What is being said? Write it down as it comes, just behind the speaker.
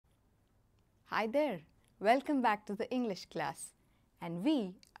Hi there, welcome back to the English class, and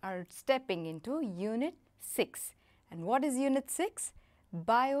we are stepping into Unit 6. And what is Unit 6?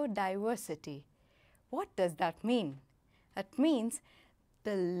 Biodiversity. What does that mean? That means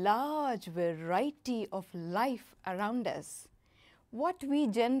the large variety of life around us. What we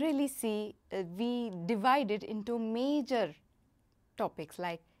generally see, we divide it into major topics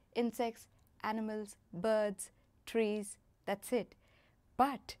like insects, animals, birds, trees, that's it.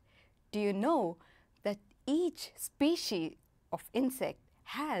 But do you know that each species of insect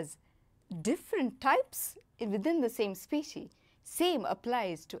has different types within the same species? Same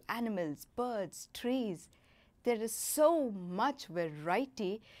applies to animals, birds, trees. There is so much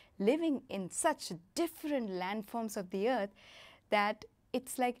variety living in such different landforms of the earth that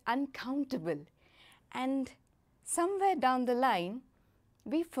it's like uncountable. And somewhere down the line,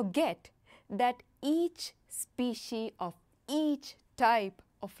 we forget that each species of each type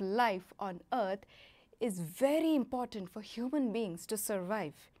of life on earth is very important for human beings to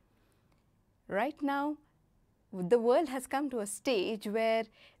survive. Right now, the world has come to a stage where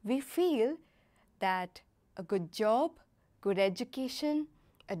we feel that a good job, good education,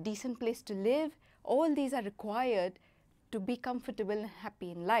 a decent place to live, all these are required to be comfortable and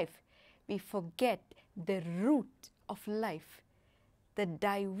happy in life. We forget the root of life, the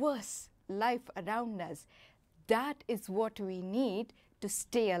diverse life around us. That is what we need to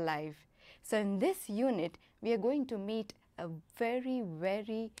stay alive. So in this unit, we are going to meet a very,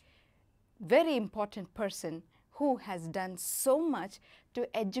 very, very important person who has done so much to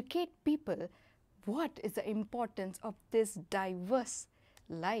educate people what is the importance of this diverse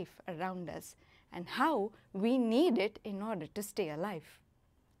life around us and how we need it in order to stay alive.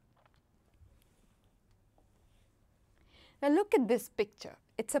 Now look at this picture.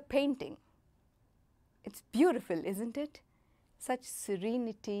 It's a painting. It's beautiful, isn't it? Such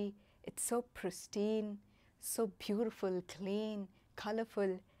serenity, it's so pristine, so beautiful, clean,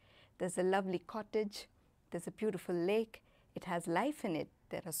 colorful. There's a lovely cottage, there's a beautiful lake, it has life in it.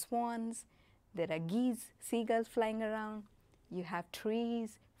 There are swans, there are geese, seagulls flying around, you have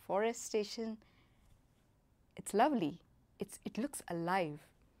trees, forestation. It's lovely, it looks alive.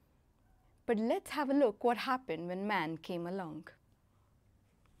 But let's have a look what happened when man came along.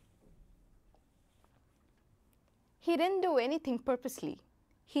 He didn't do anything purposely.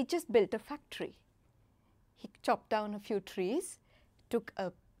 He just built a factory. He chopped down a few trees, took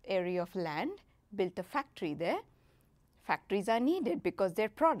an area of land, built a factory there. Factories are needed because their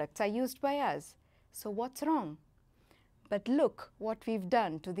products are used by us. So what's wrong? But look what we've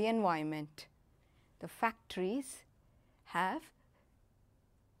done to the environment. The factories have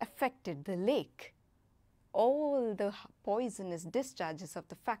affected the lake. All the poisonous discharges of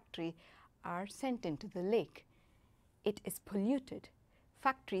the factory are sent into the lake. It is polluted.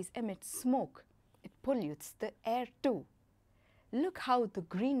 Factories emit smoke. It pollutes the air too. Look how the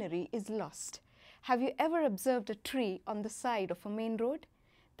greenery is lost. Have you ever observed a tree on the side of a main road?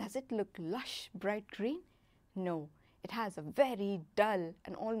 Does it look lush, bright green? No, it has a very dull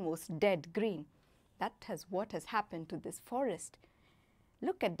and almost dead green. That is what has happened to this forest.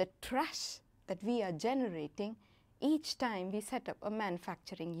 Look at the trash that we are generating each time we set up a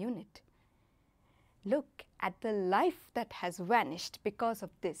manufacturing unit. Look at the life that has vanished because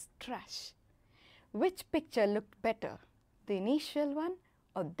of this trash. Which picture looked better, the initial one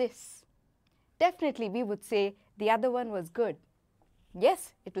or this? Definitely we would say the other one was good.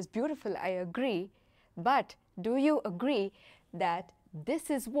 Yes, it was beautiful, I agree. But do you agree that this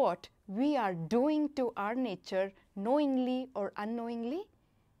is what we are doing to our nature knowingly or unknowingly?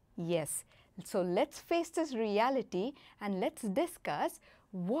 Yes. So let's face this reality and let's discuss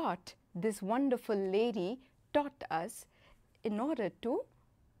what this wonderful lady taught us in order to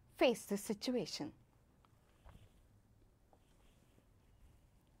face this situation.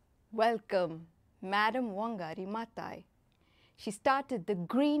 Welcome, Madam Wangari Maathai. She started the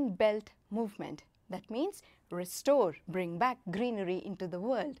Green Belt movement. That means restore, bring back greenery into the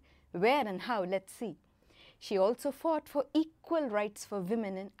world. Where and how, let's see. She also fought for equal rights for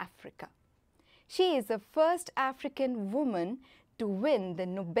women in Africa. She is the first African woman to win the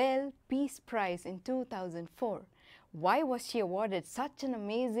Nobel Peace Prize in 2004. Why was she awarded such an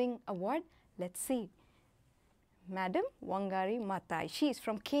amazing award? Let's see. Madam Wangari Maathai. She is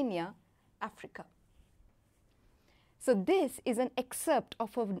from Kenya, Africa. So this is an excerpt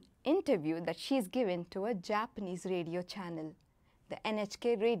of an interview that she is given to a Japanese radio channel, the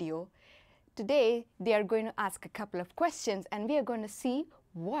NHK radio. Today they are going to ask a couple of questions and we are going to see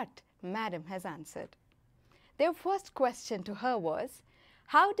what Madam has answered. Their first question to her was,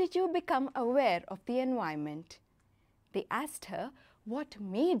 how did you become aware of the environment? They asked her, what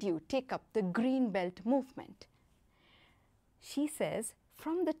made you take up the Green Belt movement? She says,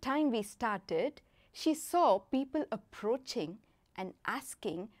 from the time we started, she saw people approaching and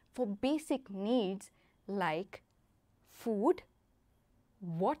asking for basic needs like food,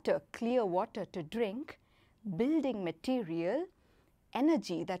 water, clear water to drink, building material,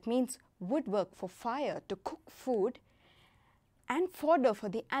 energy, that means woodwork for fire to cook food, and fodder for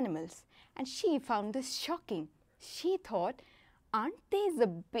the animals. And she found this shocking. She thought, aren't these the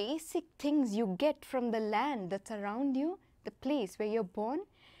basic things you get from the land that's around you, the place where you're born?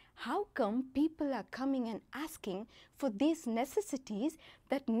 How come people are coming and asking for these necessities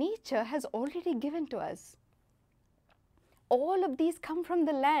that nature has already given to us? All of these come from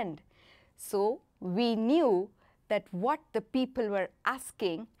the land. So we knew that what the people were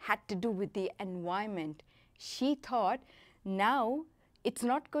asking had to do with the environment. She thought, now it's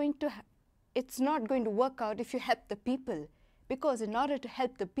not going to work out if you help the people, because in order to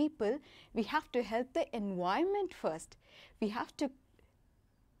help the people, we have to help the environment first. We have to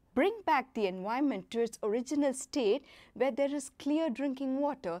bring back the environment to its original state, where there is clear drinking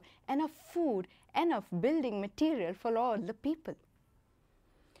water, enough food, enough building material for all the people.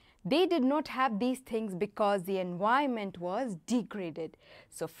 They did not have these things because the environment was degraded.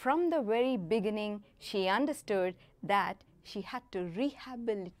 So from the very beginning, she understood that she had to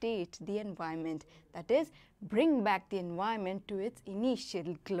rehabilitate the environment, that is, bring back the environment to its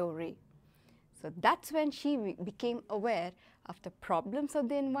initial glory. So that's when she became aware of the problems of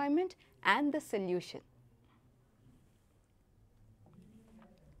the environment and the solution.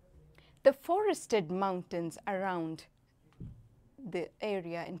 The forested mountains around the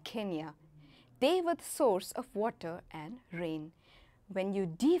area in Kenya, they were the source of water and rain. When you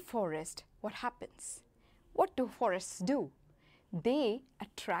deforest, what happens? What do forests do? They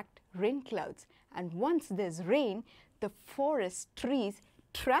attract rain clouds, and once there's rain, the forest trees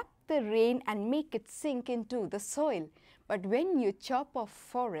trap the rain and make it sink into the soil. But when you chop off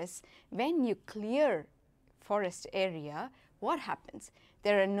forests, when you clear forest area, what happens?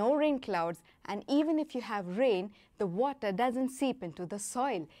 There are no rain clouds, and even if you have rain, the water doesn't seep into the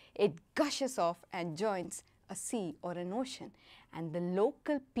soil. It gushes off and joins a sea or an ocean. And the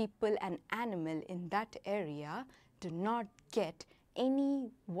local people and animal in that area do not get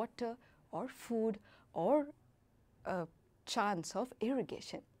any water or food or a chance of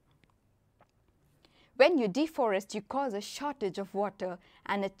irrigation. When you deforest, you cause a shortage of water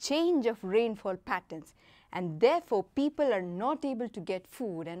and a change of rainfall patterns, and therefore people are not able to get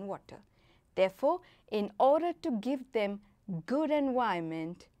food and water. Therefore, in order to give them good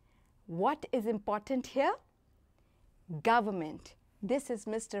environment, what is important here? Government. This is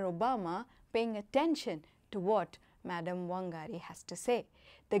Mr. Obama paying attention to what Madam Wangari has to say.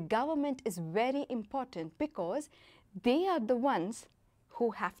 The government is very important because they are the ones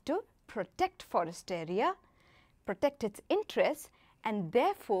who have to protect forest area, protect its interests, and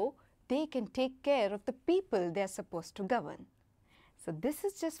therefore they can take care of the people they are supposed to govern. So this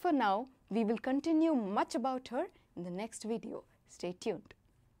is just for now. We will continue much about her in the next video. Stay tuned.